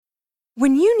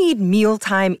When you need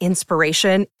mealtime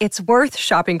inspiration, it's worth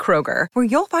shopping Kroger, where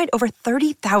you'll find over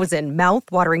 30,000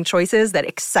 mouth-watering choices that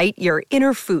excite your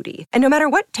inner foodie. And no matter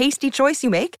what tasty choice you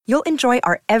make, you'll enjoy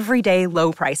our everyday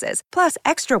low prices, plus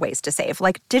extra ways to save,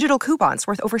 like digital coupons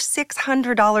worth over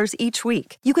 $600 each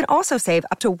week. You can also save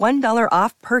up to $1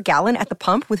 off per gallon at the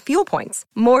pump with fuel points.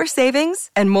 More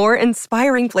savings and more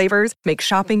inspiring flavors make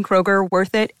shopping Kroger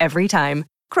worth it every time.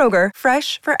 Kroger,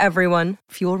 fresh for everyone.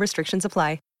 Fuel restrictions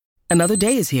apply. Another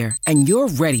day is here, and you're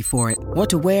ready for it. What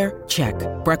to wear? Check.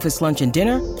 Breakfast, lunch, and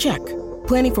dinner? Check.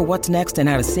 Planning for what's next and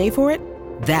how to save for it?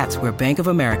 That's where Bank of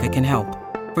America can help.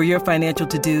 For your financial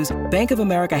to-dos, Bank of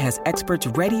America has experts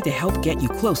ready to help get you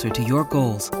closer to your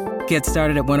goals. Get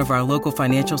started at one of our local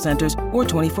financial centers or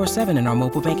 24/7 in our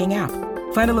mobile banking app.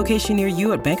 Find a location near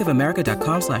you at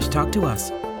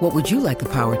bankofamerica.com/talktous. What would you like the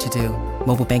power to do?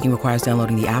 Mobile banking requires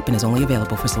downloading the app and is only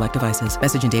available for select devices.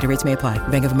 Message and data rates may apply.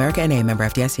 Bank of America NA, member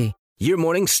FDIC. Your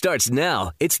morning starts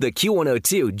now. It's the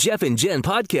Q102 Jeff and Jen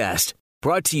podcast.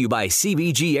 Brought to you by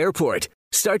CBG Airport.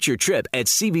 Start your trip at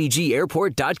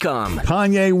CBGAirport.com.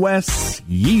 Kanye West's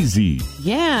Yeezy.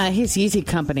 Yeah, his Yeezy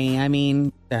company. I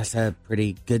mean, that's a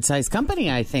pretty good-sized company,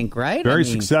 I think, right? Very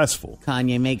successful.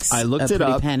 Kanye makes I looked a it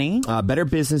pretty up. penny. Better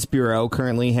Business Bureau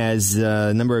currently has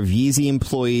a number of Yeezy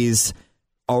employees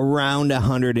around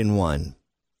 101.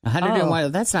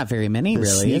 101. That's not very many,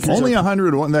 really. Is it? Only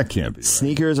 101? That can't be right.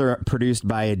 Sneakers are produced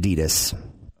by Adidas.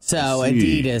 So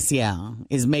Adidas,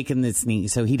 is making the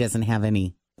sneakers, so he doesn't have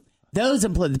any. Those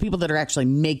employees, the people that are actually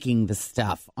making the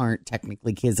stuff, aren't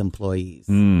technically his employees.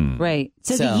 Right.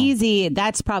 So the Yeezy,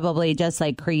 that's probably just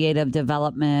like creative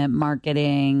development,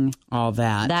 marketing, all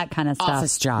that kind of stuff.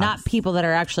 Office jobs. Not people that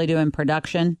are actually doing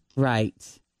production. Right.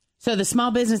 So the Small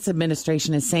Business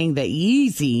Administration is saying that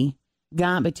Yeezy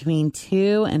got between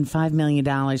 $2 and $5 million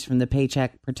from the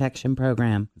Paycheck Protection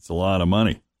Program. It's a lot of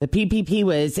money. The PPP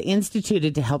was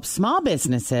instituted to help small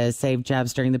businesses save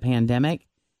jobs during the pandemic.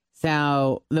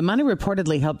 So the money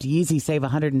reportedly helped Yeezy save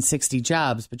 160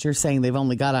 jobs, but you're saying they've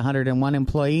only got 101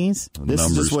 employees? This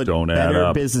is just what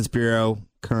Better Business Bureau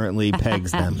currently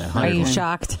pegs them at. Are you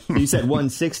shocked? You said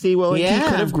 160? Well, he could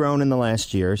have grown in the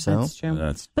last year or so. That's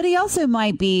true. But he also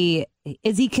might be,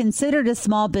 is he considered a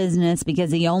small business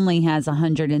because he only has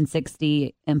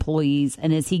 160 employees?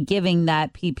 And is he giving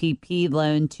that PPP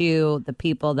loan to the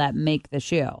people that make the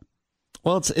shoe?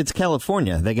 Well, it's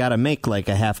California. They got to make like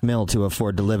 $500,000 to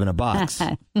afford to live in a box.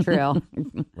 True.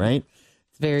 Right?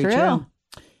 It's very true.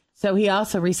 So he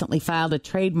also recently filed a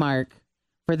trademark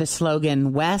for the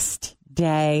slogan, West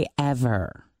Day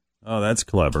Ever. Oh, that's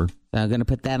clever. So I'm going to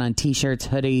put that on T-shirts,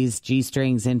 hoodies,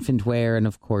 G-strings, infant wear, and,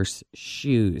 of course,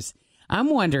 shoes. I'm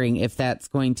wondering if that's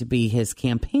going to be his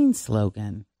campaign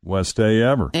slogan. West Day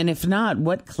Ever. And if not,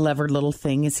 what clever little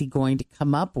thing is he going to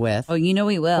come up with? Oh, you know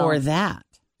he will. For that.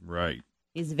 Right.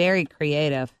 He's very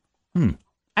creative.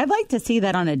 I'd like to see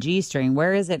that on a G-string.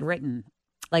 Where is it written?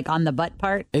 Like on the butt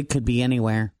part? It could be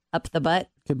anywhere. Up the butt?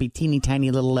 Could be teeny tiny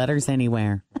little letters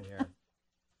anywhere.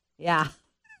 Yeah.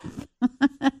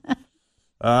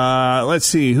 Let's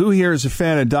see. Who here is a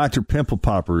fan of Dr. Pimple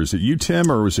Popper? Is it you,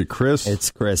 Tim, or was it Chris?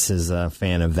 It's Chris is a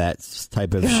fan of that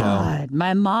type of show.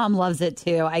 My mom loves it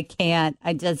too. I can't.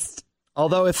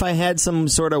 Although if I had some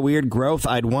sort of weird growth,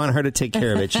 I'd want her to take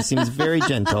care of it. She seems very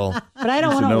gentle. But I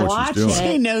don't want to watch it.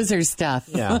 She knows her stuff.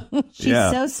 Yeah. She's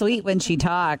so sweet when she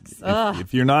talks.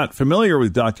 If you're not familiar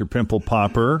with Dr. Pimple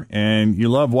Popper and you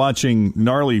love watching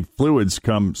gnarly fluids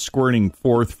come squirting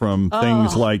forth from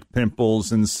things like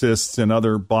pimples and cysts and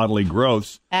other bodily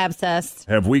growths, abscess,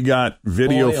 have we got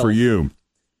video for you?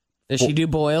 Does she do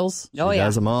boils? She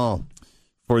does them all.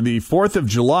 For the 4th of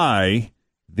July,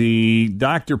 the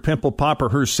Dr. Pimple Popper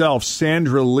herself,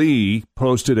 Sandra Lee,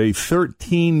 posted a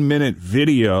 13-minute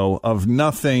video of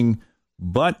nothing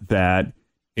but that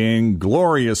in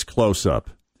glorious close-up.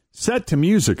 Set to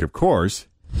music, of course.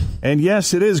 And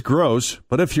yes, it is gross,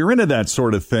 but if you're into that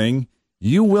sort of thing,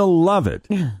 you will love it.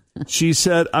 She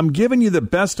said, I'm giving you the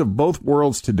best of both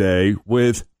worlds today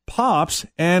with pops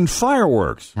and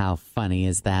fireworks. How funny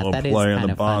is that? We'll that is play kind on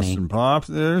the of funny. Boston Pops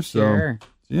there. So. Sure.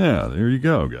 Yeah, there you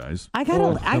go, guys. You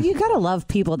gotta love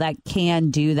people that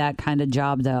can do that kind of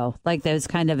job, though. Like those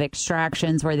kind of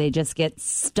extractions where they just get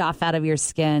stuff out of your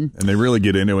skin. And they really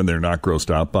get into it and they're not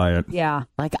grossed out by it. Yeah.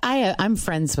 Like I'm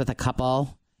friends with a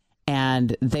couple,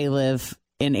 and they live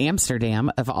in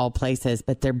Amsterdam, of all places,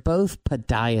 but they're both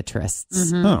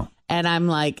podiatrists. Oh. And I'm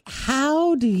like,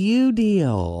 how do you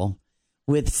deal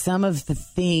with some of the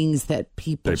things that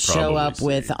people show up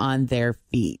with on their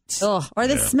feet? Oh, or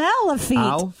the smell of feet.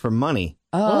 Ow, for money.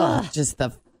 Oh, just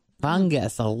the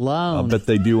fungus alone. I'll bet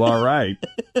they do all right.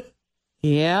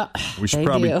 Yeah. We should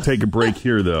probably take a break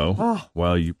here, though,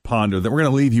 while you ponder that. We're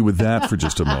going to leave you with that for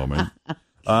just a moment.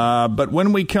 But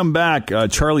when we come back,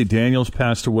 Charlie Daniels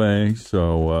passed away,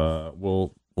 so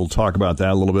we'll talk about that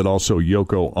a little bit. Also,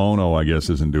 Yoko Ono, I guess,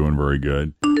 isn't doing very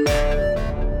good.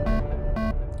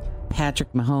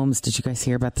 Patrick Mahomes, did you guys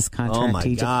hear about this contract? Oh, my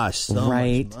gosh, so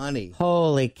much money.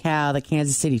 Holy cow, the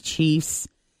Kansas City Chiefs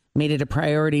made it a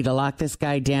priority to lock this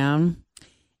guy down.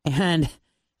 And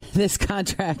this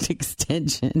contract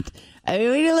extension, I mean,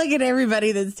 when you look at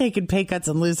everybody that's taking pay cuts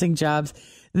and losing jobs,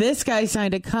 this guy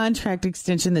signed a contract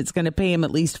extension that's going to pay him at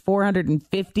least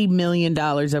 $450 million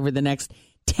over the next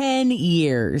 10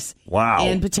 years. Wow.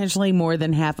 And potentially more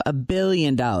than $500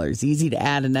 million. Easy to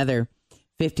add another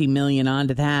 $50 million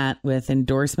onto that with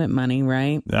endorsement money,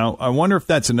 right? Now, I wonder if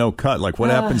that's a no cut. Like, what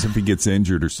happens if he gets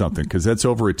injured or something? Because that's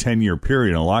over a 10-year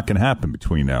period, and a lot can happen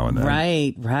between now and then.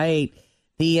 Right.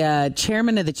 The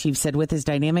chairman of the Chiefs said with his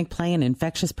dynamic play and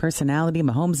infectious personality,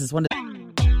 Mahomes is one of the...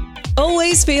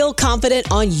 Always feel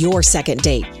confident on your second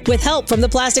date. With help from the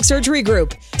Plastic Surgery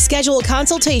Group. Schedule a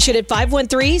consultation at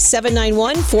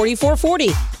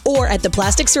 513-791-4440 or at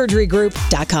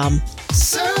theplasticsurgerygroup.com.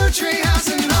 Surgery has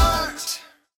an art.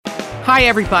 Hi,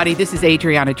 everybody. This is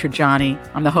Adriana Trajani.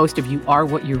 I'm the host of You Are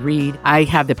What You Read. I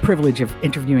have the privilege of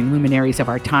interviewing luminaries of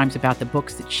our times about the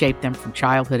books that shaped them from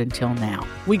childhood until now.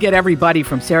 We get everybody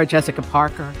from Sarah Jessica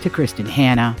Parker to Kristen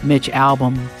Hanna, Mitch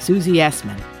Albom, Susie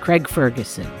Essman, Craig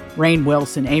Ferguson, Rainn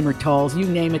Wilson, Amor Tolls, you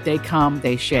name it, they come,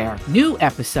 they share. New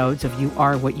episodes of You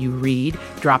Are What You Read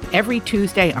drop every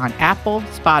Tuesday on Apple,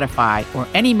 Spotify, or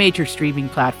any major streaming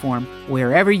platform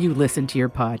wherever you listen to your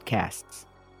podcasts.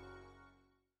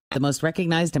 The most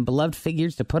recognized and beloved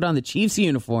figures to put on the Chiefs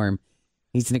uniform.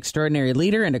 He's an extraordinary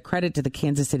leader and a credit to the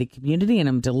Kansas City community, and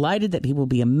I'm delighted that he will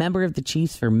be a member of the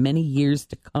Chiefs for many years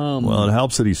to come. Well, it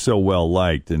helps that he's so well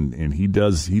liked, and he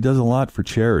does a lot for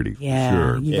charity. Yeah, for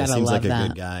sure. You gotta seems love like that. a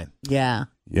good guy. Yeah.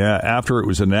 Yeah, after it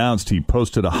was announced, he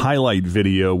posted a highlight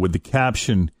video with the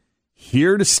caption,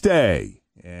 "Here to stay."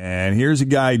 And here's a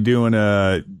guy doing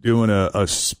a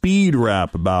speed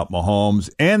rap about Mahomes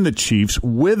and the Chiefs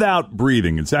without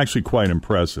breathing. It's actually quite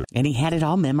impressive. And he had it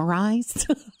all memorized?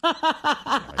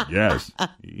 Yes.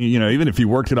 You know, even if he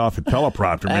worked it off a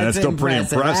teleprompter, man, that's still pretty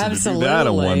impressive Absolutely. to do that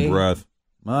in one breath.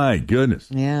 My goodness.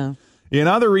 Yeah. In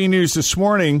other e-news this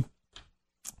morning,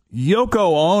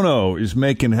 Yoko Ono is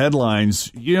making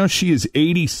headlines. You know, she is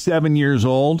 87 years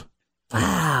old.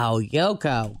 Wow,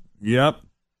 Yoko. Yep.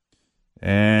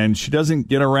 And she doesn't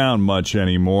get around much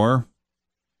anymore.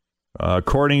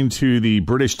 According to the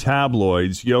British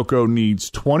tabloids, Yoko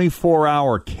needs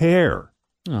 24-hour care.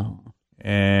 Oh.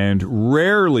 And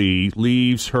rarely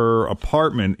leaves her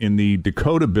apartment in the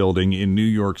Dakota building in New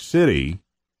York City,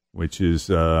 which is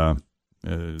that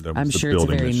was I'm the sure it's a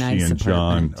building very that nice she and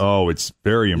John. apartment. Oh, it's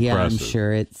very impressive. Yeah, I'm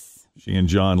sure it's. She and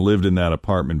John lived in that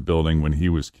apartment building when he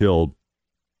was killed.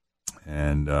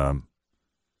 And,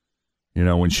 you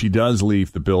know, when she does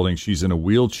leave the building, she's in a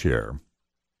wheelchair.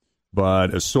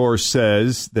 But a source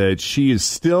says that she is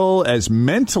still as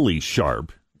mentally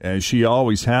sharp as she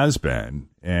always has been.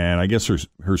 And I guess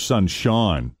her son,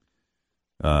 Sean,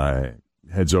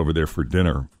 heads over there for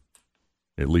dinner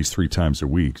at least 3 times a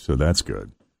week. So that's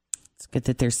good. It's good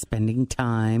that they're spending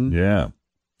time. Yeah.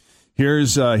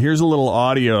 Here's a little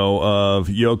audio of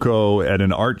Yoko at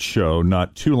an art show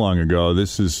not too long ago.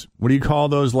 This is, what do you call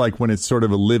those? Like when it's sort of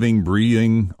a living,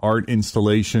 breathing art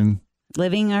installation?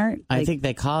 Living art? I think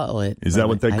they call it. Is that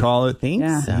what they call it? I think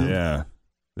so. Yeah.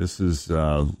 This is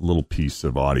a little piece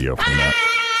of audio from that.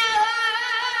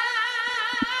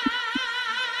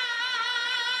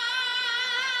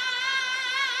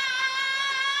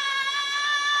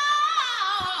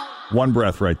 One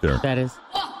breath right there. That is.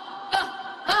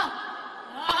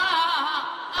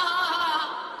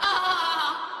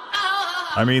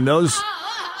 I mean, those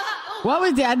What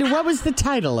was the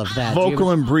title of that?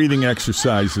 vocal and breathing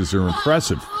exercises are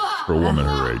impressive for a woman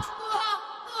her age.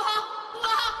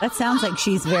 That sounds like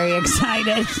she's very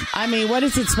excited. I mean, what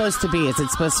is it supposed to be? Is it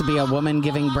supposed to be a woman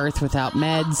giving birth without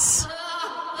meds?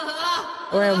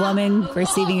 Or a woman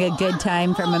receiving a good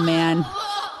time from a man.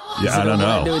 Yeah, I don't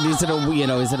know. Is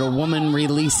it a woman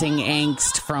releasing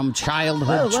angst from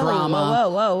childhood trauma?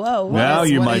 Whoa. Now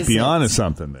you what might is be it? onto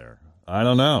something there. I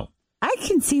don't know. I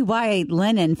can see why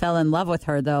Lennon fell in love with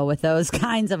her, though, with those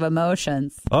kinds of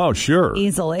emotions. Oh, sure.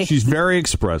 Easily. She's very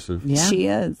expressive. Yeah. She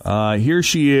is. Here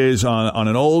she is on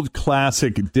an old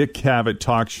classic Dick Cavett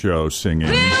talk show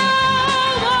singing.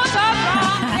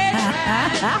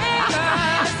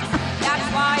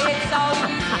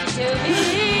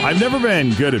 I've never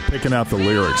been good at picking out the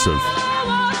lyrics of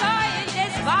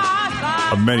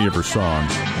many of her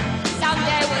songs.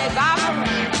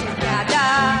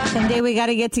 Someday we got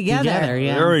to get together.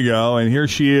 Yeah. There we go. And here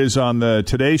she is on the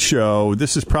Today Show.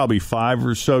 This is probably 5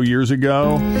 or so years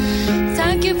ago.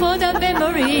 Thank you for the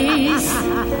memories.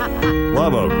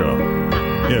 Love Oko.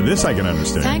 Yeah, this I can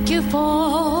understand. Thank you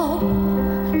for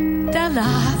the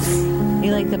laughs.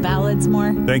 You like the ballads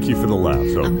more? Thank you for the laugh.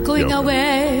 So, I'm going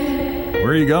away Where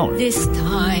are you going? this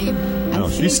time. No,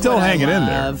 she's still hanging in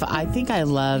there. I think I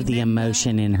love the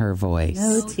emotion in her voice.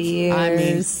 No tears. I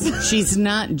mean, she's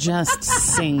not just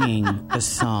singing the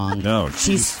song. No,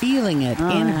 she's feeling it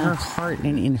in her heart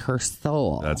and in her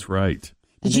soul. That's right.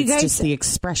 And Did you it's guys just the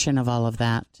expression of all of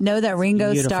that? know that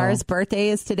Ringo Beautiful. Starr's birthday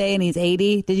is today and he's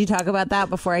 80? Did you talk about that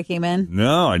before I came in?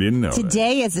 No, I didn't know.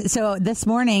 Today is, so this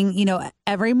morning,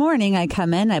 every morning I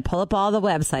come in, I pull up all the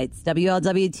websites,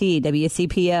 WLWT,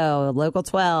 WCPO, Local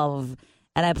 12,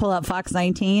 and I pull up Fox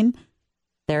 19,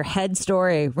 their head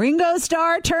story, Ringo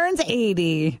Starr turns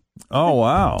 80. Oh,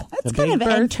 wow. That's kind of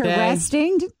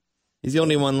interesting. He's the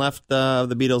only one left of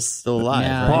the Beatles still alive. No,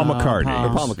 right? Paul McCartney.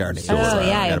 Or Paul McCartney. Oh,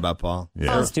 yeah. I forgot about Paul.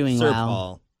 Yeah. Paul's doing Sir well.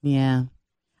 Paul. Yeah.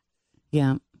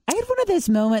 Yeah. I had one of those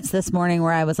moments this morning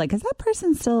where I was like, is that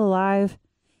person still alive?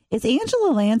 Is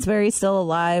Angela Lansbury still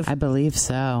alive? I believe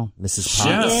so. Mrs. She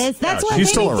Potts. is. That's Yeah, what she's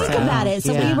made still me think around. about it.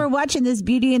 So Yeah. we were watching this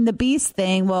Beauty and the Beast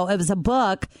thing. Well, it was a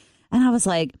book. And I was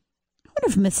like, I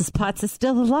wonder if Mrs. Potts is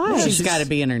still alive. She's got to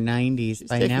be in her 90s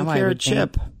by Taking now. I care would of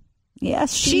Chip. think.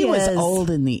 Yes, She was is. old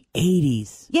in the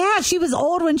 80s. Yeah, she was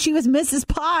old when she was Mrs.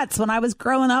 Potts when I was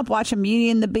growing up watching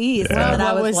Beauty and the Beast. Yeah. And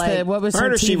I What was like, was her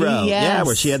Murder, TV? She Wrote. Yes. Yeah,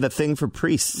 where she had that thing for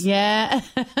priests. Yeah.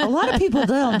 a lot of people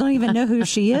don't even know who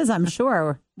she is, I'm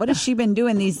sure. What has she been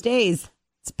doing these days?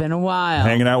 It's been a while.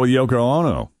 Hanging out with Yoko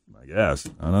Ono, I guess.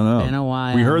 I don't know. Been a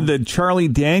while. We heard that Charlie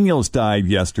Daniels died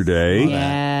yesterday.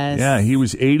 Yes. Yeah, he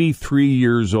was 83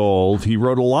 years old. He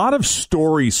wrote a lot of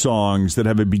story songs that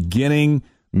have a beginning,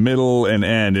 middle, and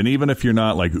end. And even if you're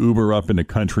not like uber up into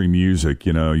country music,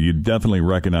 you definitely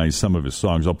recognize some of his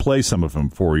songs. I'll play some of them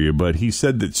for you. But he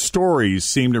said that stories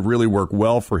seem to really work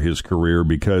well for his career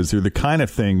because they're the kind of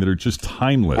thing that are just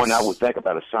timeless. When I would think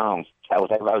about a song, I would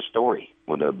think about a story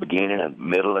with a beginning, a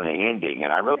middle, and an ending.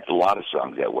 And I wrote a lot of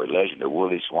songs that way. Legend of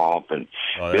Woolly Swamp and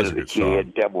Bit of the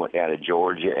Kid, Devil Went Down to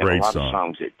Georgia, and Great a lot song. of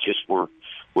songs that just were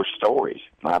stories.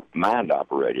 My mind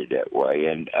operated that way.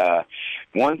 And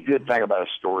one good thing about a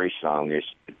story song is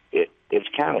it's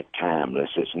kind of timeless.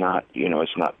 It's not,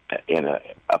 it's not in a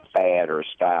fad or a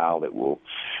style that will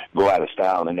go out of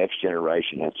style, and the next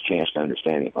generation has a chance to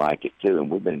understand it, like it too. And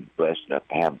we've been blessed enough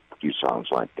to have a few songs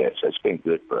like that, so it's been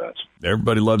good for us.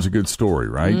 Everybody loves a good story,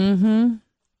 right? Mm-hmm.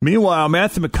 Meanwhile,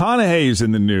 Matthew McConaughey's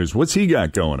in the news. What's he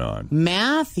got going on?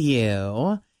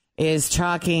 Matthew is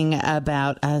talking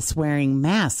about us wearing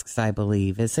masks, I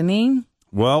believe, isn't he?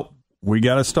 Well, we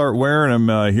got to start wearing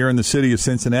them here in the city of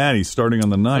Cincinnati starting on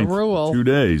the 9th. A rule. 2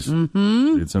 days.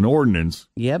 Mm-hmm. It's an ordinance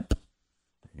Yep.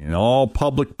 in all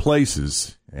public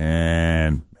places,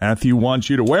 and Matthew wants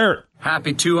you to wear it.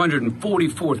 Happy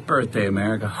 244th birthday,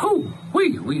 America.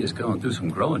 We just going through some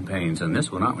growing pains on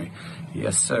this one, aren't we?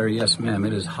 Yes, sir. Yes, ma'am.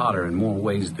 It is hotter in more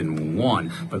ways than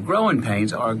one. But growing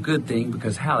pains are a good thing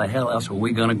because how the hell else are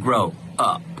we going to grow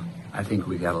up? I think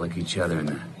we got to look each other in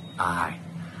the eye.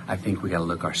 I think we got to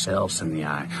look ourselves in the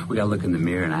eye. We got to look in the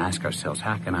mirror and ask ourselves,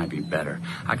 how can I be better?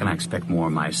 How can I expect more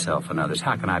of myself and others?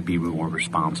 How can I be more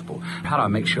responsible? How do I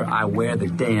make sure I wear the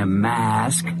damn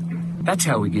mask? That's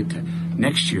how we get to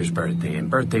next year's birthday and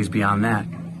birthdays beyond that.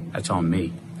 That's on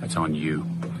me. That's on you.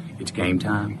 It's game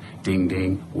time. Ding,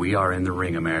 ding. We are in the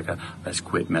ring, America. Let's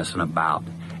quit messing about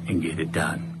and get it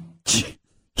done.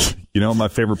 You know what my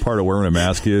favorite part of wearing a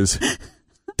mask is?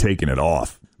 Taking it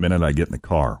off the minute I get in the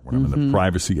car, when I'm in the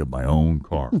privacy of my own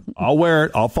car. I'll wear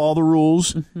it. I'll follow the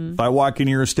rules. If I walk into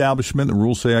your establishment, the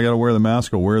rules say I got to wear the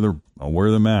mask. I'll wear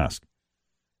the mask.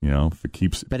 If it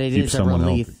keeps But it keeps is a someone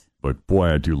relief. healthy. But boy,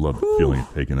 I do love the feeling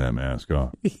of taking that mask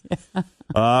off.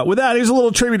 With that, here's a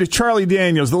little tribute to Charlie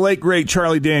Daniels, the late great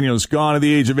Charlie Daniels, gone at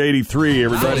the age of 83.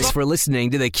 Everybody. Thanks for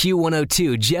listening to the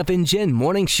Q102 Jeff and Jen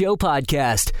Morning Show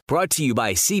podcast, brought to you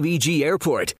by CBG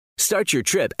Airport. Start your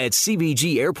trip at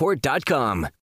CBGAirport.com.